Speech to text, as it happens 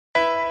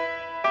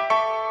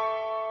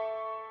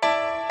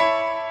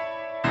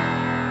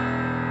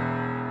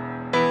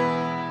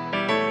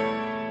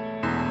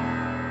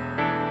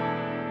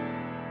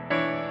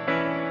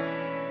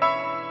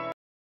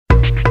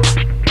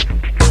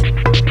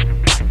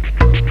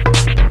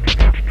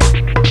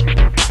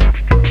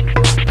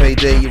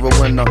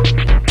winner.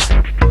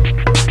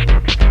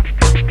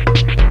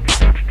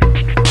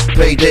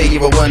 Payday,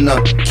 you're a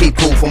winner. Keep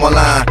cool for my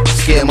line.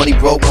 Scare money,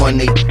 broke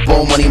money.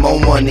 More money, more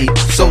money.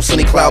 So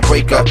sunny, cloud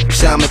breaker.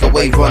 Sound make a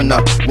wave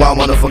runner. Wild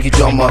on a funky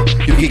drummer.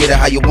 You can get it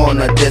how you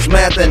wanna. There's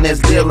math and there's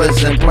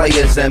dealers and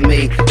players and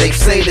me. They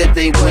say that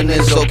they win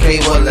is okay,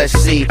 well let's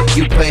see.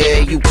 You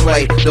pay, you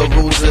play. The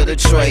rules of the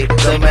trade.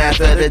 The math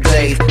of the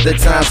days. The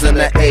times and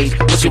the age.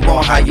 What you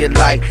want, how you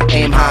like.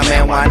 Aim high,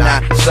 man, why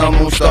not? Some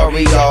moon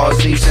story,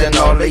 yours. Each and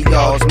all of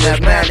yours.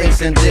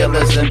 Mathematics and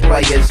dealers and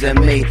players and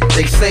me.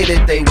 They say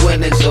that they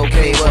win is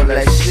okay, well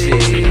let's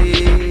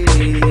see.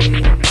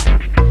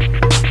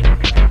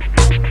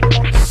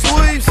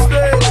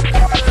 Sweepstakes,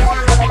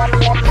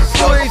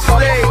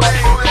 Sweepstakes,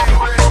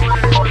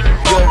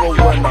 you're a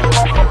winner.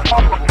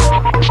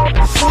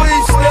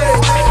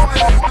 Sweepstakes,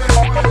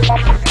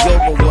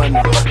 you're a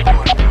winner.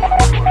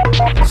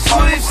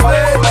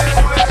 Sweepstakes,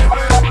 you're a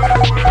winner. Sweepstakes,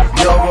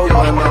 you're a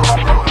winner.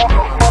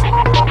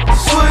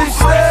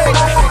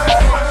 Sweepstakes.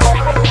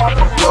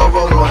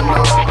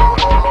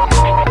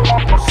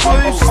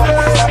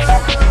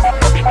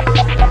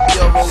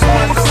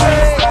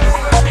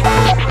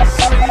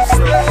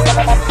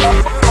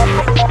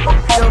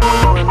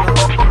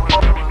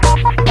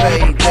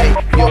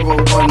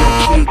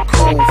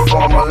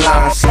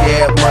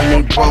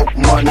 Broke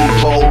money,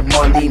 bold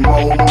money,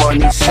 more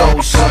money, so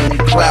sunny,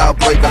 cloud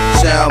breaker,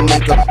 sound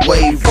maker,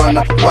 wave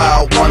runner,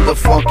 wild wonder,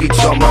 funky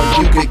drummer.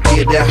 You could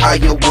get it how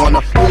you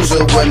wanna. Who's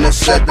a winner?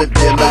 Set the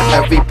dealer,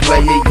 every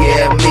player,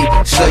 yeah me.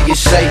 So you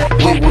say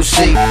we will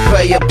see,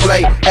 play a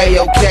play,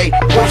 A-OK.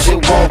 What you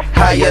want,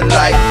 how you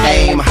like,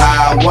 aim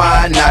high,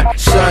 why not?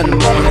 Sun,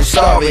 moon, and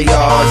starry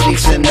yours,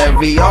 each and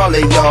every all of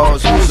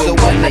yours. Who's a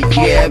winner?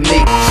 Yeah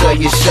me. So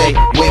you say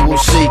we will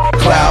see,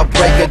 cloud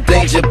breaker,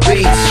 danger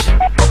beats.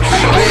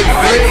 Big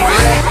beats.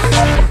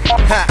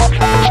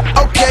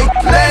 Okay,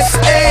 let's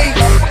eat.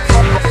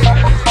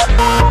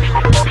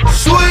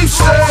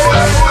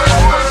 Sweepstakes.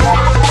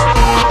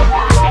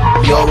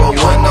 You're a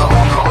winner.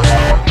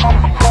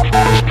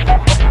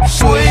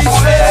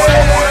 Sweepstakes.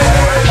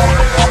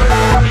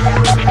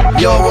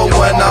 You're a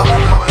winner.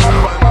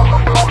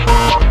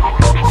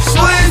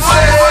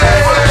 Sweepstakes.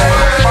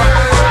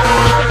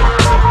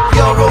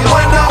 You're a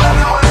winner.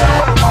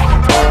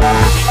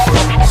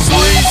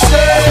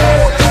 Sweepstakes.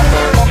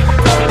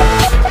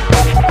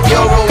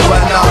 You're a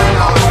winner.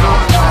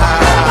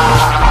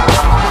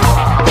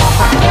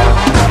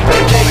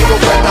 Baby, you're a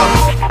winner.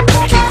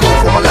 Keep cool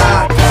for my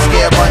line.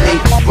 Scare money,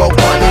 broke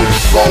money,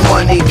 more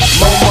money,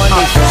 more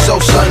money. So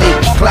sunny,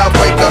 cloud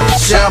breaker,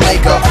 sound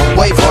maker,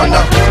 wave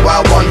runner,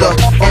 wild wonder,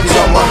 and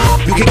drummer.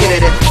 You can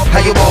get it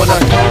how you wanna.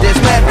 There's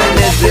math and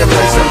there's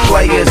dealers and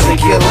players and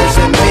killers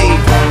and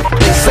me.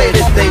 They say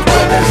that they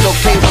win, it's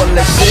okay, well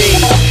let's see.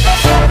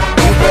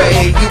 You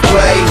pay, you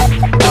play,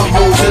 the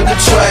rules of the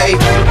trade,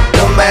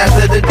 the math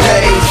of the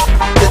days,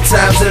 the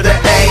times of the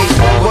age.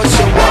 What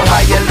you want,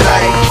 how you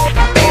like,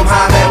 aim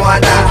high, man, why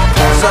not?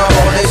 Some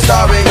on this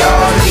story,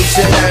 y'all, each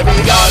and every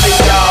all of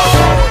y'all.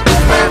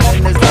 There's math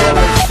and there's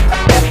dealers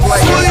and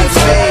players and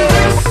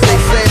me. They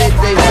say that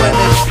they win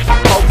it,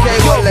 okay,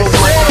 well let's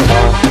see.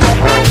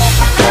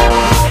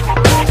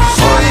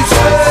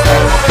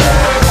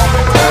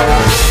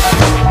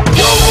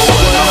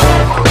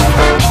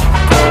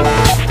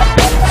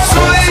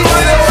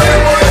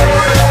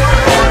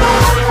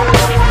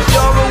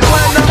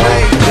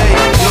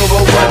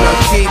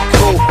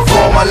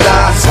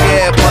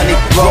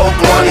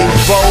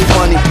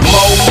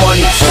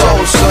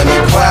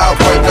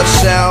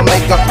 Sound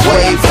make a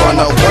wave on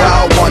a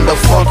wild wonder,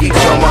 funky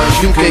drummer.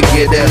 You can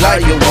get it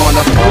like you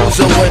wanna. Who's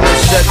a winner?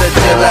 Set the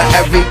dealer,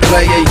 every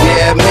player,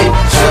 yeah me.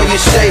 So you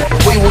say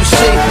we will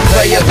see,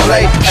 play a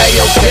play,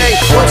 A-OK.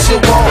 What you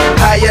want,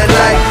 how you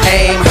like,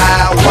 aim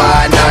high,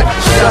 why not?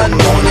 Sun,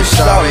 moon, and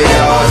starry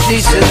yours,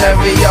 each and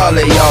every all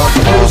of y'all.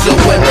 Who's a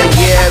winner?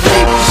 Yeah me.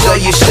 So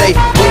you say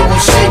we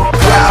will see,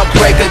 cloud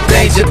breaker,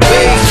 danger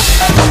beats,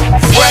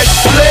 fresh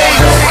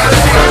fleets.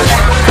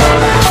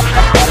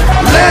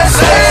 Let's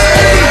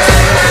eat.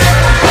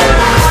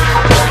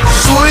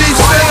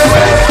 Sweepstakes.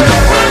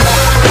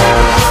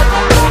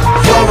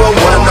 You're a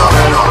winner.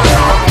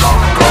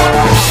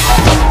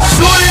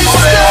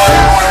 Sweepstakes.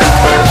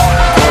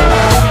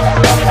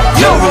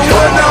 You're a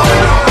winner.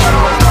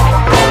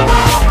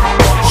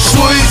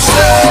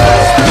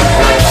 Sweepstakes.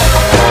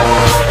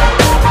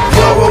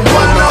 You're a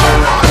winner.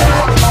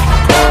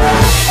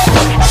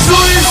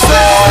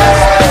 Sweepstakes.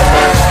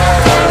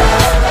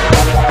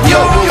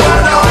 You're a winner.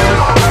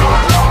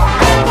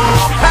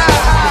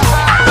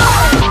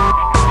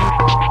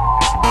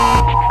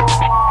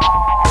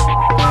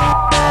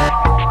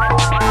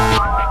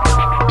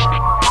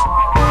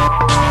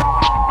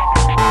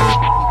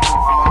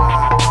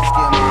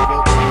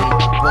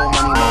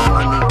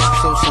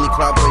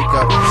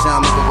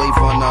 Sound make a wave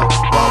runner,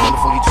 wild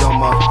wonderful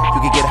drummer.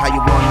 You can get it how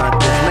you wanna.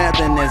 There's math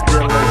and there's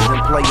dealers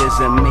and players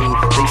and me.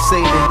 They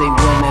say that they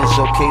win, it's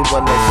okay,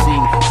 well let's see.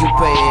 You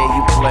pay,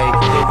 you play,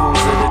 the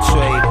rules of the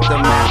trade, the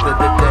math of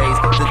the days,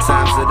 the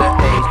times of the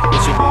age.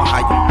 What you want,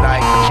 how you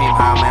like.